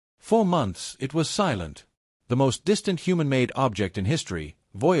For months it was silent. The most distant human-made object in history,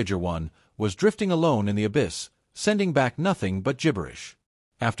 Voyager 1, was drifting alone in the abyss, sending back nothing but gibberish.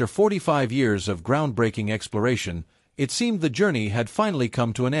 After 45 years of groundbreaking exploration, it seemed the journey had finally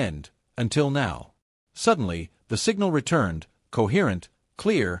come to an end, until now. Suddenly, the signal returned, coherent,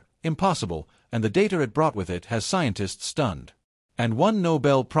 clear, impossible, and the data it brought with it has scientists stunned. And one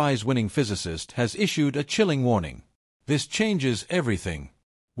Nobel Prize-winning physicist has issued a chilling warning. This changes everything.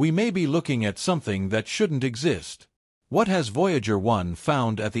 We may be looking at something that shouldn't exist. What has Voyager 1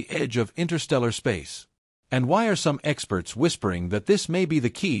 found at the edge of interstellar space? And why are some experts whispering that this may be the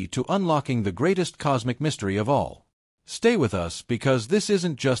key to unlocking the greatest cosmic mystery of all? Stay with us, because this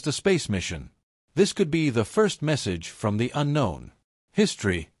isn't just a space mission. This could be the first message from the unknown.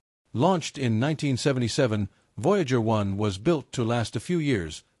 History. Launched in 1977, Voyager 1 was built to last a few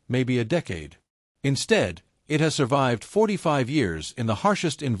years, maybe a decade. Instead, it has survived 45 years in the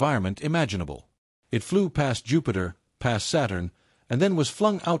harshest environment imaginable. It flew past Jupiter, past Saturn, and then was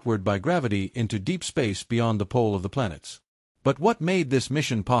flung outward by gravity into deep space beyond the pole of the planets. But what made this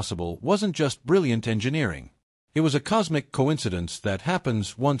mission possible wasn't just brilliant engineering. It was a cosmic coincidence that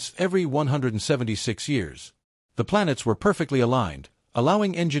happens once every 176 years. The planets were perfectly aligned,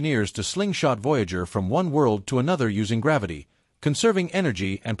 allowing engineers to slingshot Voyager from one world to another using gravity, conserving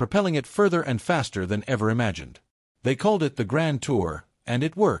energy and propelling it further and faster than ever imagined. They called it the Grand Tour, and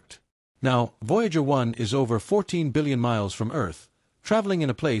it worked. Now, Voyager 1 is over 14 billion miles from Earth, traveling in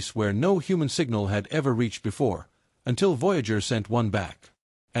a place where no human signal had ever reached before, until Voyager sent one back.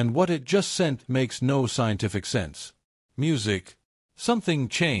 And what it just sent makes no scientific sense. Music. Something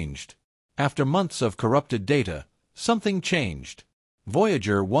changed. After months of corrupted data, something changed.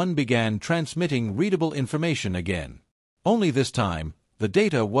 Voyager 1 began transmitting readable information again. Only this time, the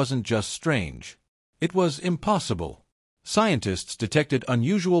data wasn't just strange. It was impossible. Scientists detected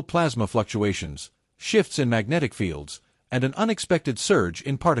unusual plasma fluctuations, shifts in magnetic fields, and an unexpected surge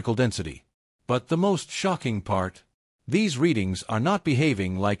in particle density. But the most shocking part? These readings are not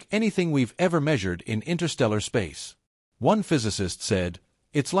behaving like anything we've ever measured in interstellar space. One physicist said,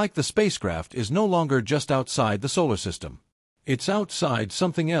 "It's like the spacecraft is no longer just outside the solar system. It's outside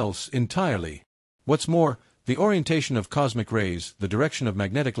something else entirely." What's more, the orientation of cosmic rays, the direction of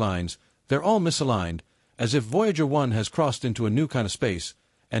magnetic lines, they're all misaligned, as if Voyager 1 has crossed into a new kind of space,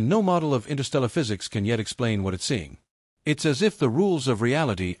 and no model of interstellar physics can yet explain what it's seeing. It's as if the rules of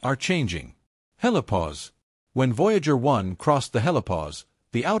reality are changing. Helipause. When Voyager 1 crossed the helipause,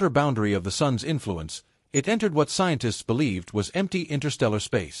 the outer boundary of the Sun's influence, it entered what scientists believed was empty interstellar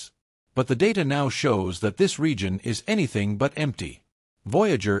space. But the data now shows that this region is anything but empty.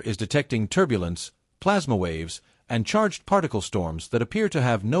 Voyager is detecting turbulence, plasma waves, and charged particle storms that appear to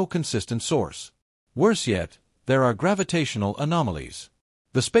have no consistent source. Worse yet, there are gravitational anomalies.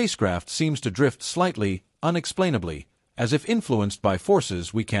 The spacecraft seems to drift slightly, unexplainably, as if influenced by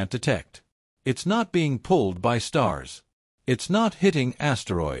forces we can't detect. It's not being pulled by stars. It's not hitting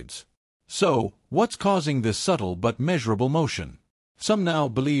asteroids. So, what's causing this subtle but measurable motion? Some now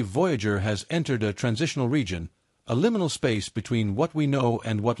believe Voyager has entered a transitional region, a liminal space between what we know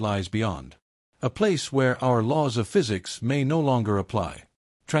and what lies beyond. A place where our laws of physics may no longer apply.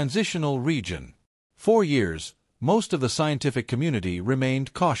 Transitional region. For years, most of the scientific community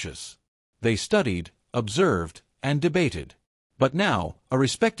remained cautious. They studied, observed, and debated. But now, a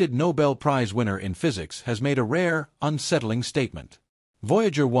respected Nobel Prize winner in physics has made a rare, unsettling statement.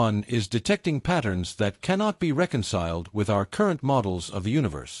 Voyager 1 is detecting patterns that cannot be reconciled with our current models of the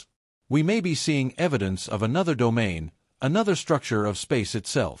universe. We may be seeing evidence of another domain, another structure of space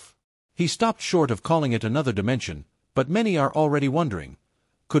itself. He stopped short of calling it another dimension, but many are already wondering,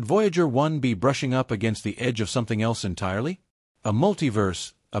 could Voyager 1 be brushing up against the edge of something else entirely? A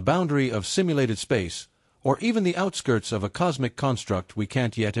multiverse, a boundary of simulated space, or even the outskirts of a cosmic construct we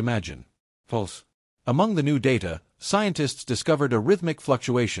can't yet imagine. Pulse. Among the new data, scientists discovered a rhythmic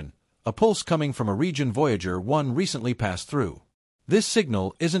fluctuation, a pulse coming from a region Voyager 1 recently passed through. This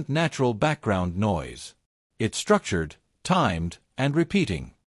signal isn't natural background noise. It's structured, timed, and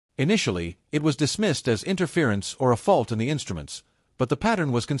repeating. Initially, it was dismissed as interference or a fault in the instruments, but the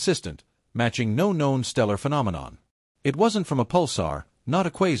pattern was consistent, matching no known stellar phenomenon. It wasn't from a pulsar, not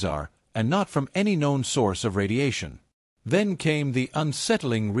a quasar, and not from any known source of radiation. Then came the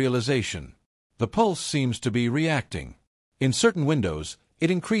unsettling realization. The pulse seems to be reacting. In certain windows,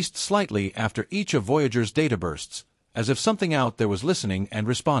 it increased slightly after each of Voyager's data bursts, as if something out there was listening and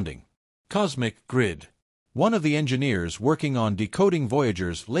responding. Cosmic grid. One of the engineers working on decoding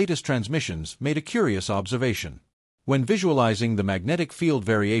Voyager's latest transmissions made a curious observation. When visualizing the magnetic field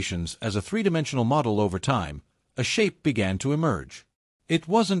variations as a three-dimensional model over time, a shape began to emerge. It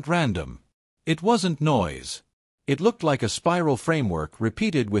wasn't random. It wasn't noise. It looked like a spiral framework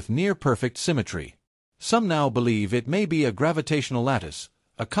repeated with near-perfect symmetry. Some now believe it may be a gravitational lattice,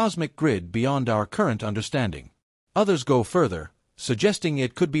 a cosmic grid beyond our current understanding. Others go further, suggesting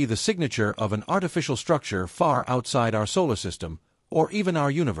it could be the signature of an artificial structure far outside our solar system, or even our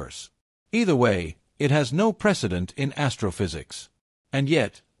universe. Either way, it has no precedent in astrophysics. And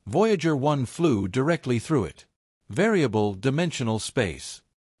yet, Voyager 1 flew directly through it. Variable dimensional space.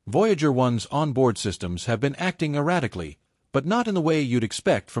 Voyager 1's onboard systems have been acting erratically, but not in the way you'd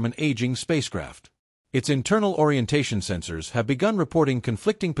expect from an aging spacecraft. Its internal orientation sensors have begun reporting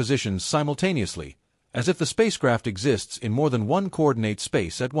conflicting positions simultaneously, as if the spacecraft exists in more than one coordinate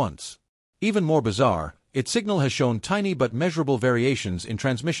space at once. Even more bizarre, its signal has shown tiny but measurable variations in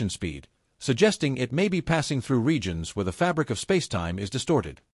transmission speed, suggesting it may be passing through regions where the fabric of spacetime is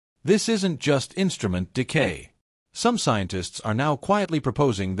distorted. This isn't just instrument decay. Some scientists are now quietly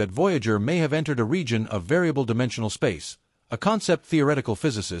proposing that Voyager may have entered a region of variable dimensional space, a concept theoretical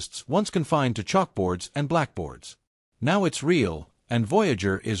physicists once confined to chalkboards and blackboards. Now it's real, and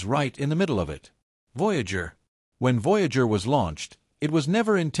Voyager is right in the middle of it. Voyager. When Voyager was launched, it was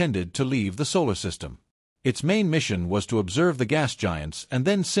never intended to leave the solar system. Its main mission was to observe the gas giants and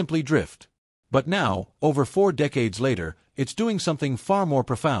then simply drift. But now, over 4 decades later, it's doing something far more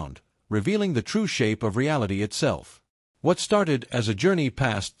profound, revealing the true shape of reality itself. What started as a journey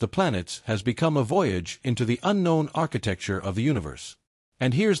past the planets has become a voyage into the unknown architecture of the universe.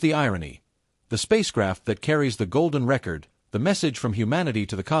 And here's the irony. The spacecraft that carries the golden record, the message from humanity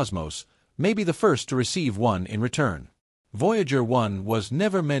to the cosmos, may be the first to receive one in return. Voyager 1 was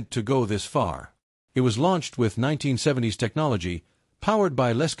never meant to go this far. It was launched with 1970s technology, powered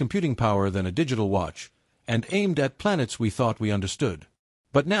by less computing power than a digital watch, and aimed at planets we thought we understood.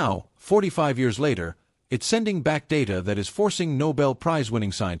 But now, 45 years later, it's sending back data that is forcing Nobel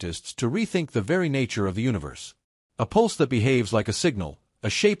Prize-winning scientists to rethink the very nature of the universe. A pulse that behaves like a signal, a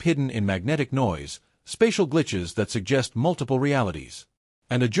shape hidden in magnetic noise, spatial glitches that suggest multiple realities.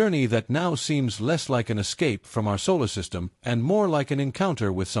 And a journey that now seems less like an escape from our solar system and more like an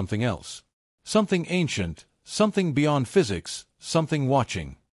encounter with something else. Something ancient, something beyond physics, something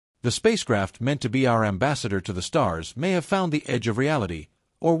watching. The spacecraft meant to be our ambassador to the stars may have found the edge of reality,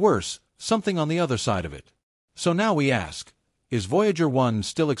 or worse, something on the other side of it. So now we ask, is Voyager 1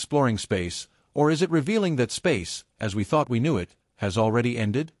 still exploring space, or is it revealing that space, as we thought we knew it, has already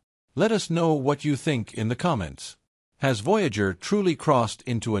ended? Let us know what you think in the comments. Has Voyager truly crossed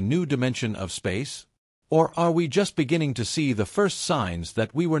into a new dimension of space? Or are we just beginning to see the first signs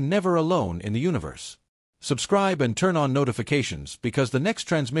that we were never alone in the universe? Subscribe and turn on notifications because the next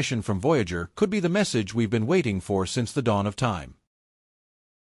transmission from Voyager could be the message we've been waiting for since the dawn of time.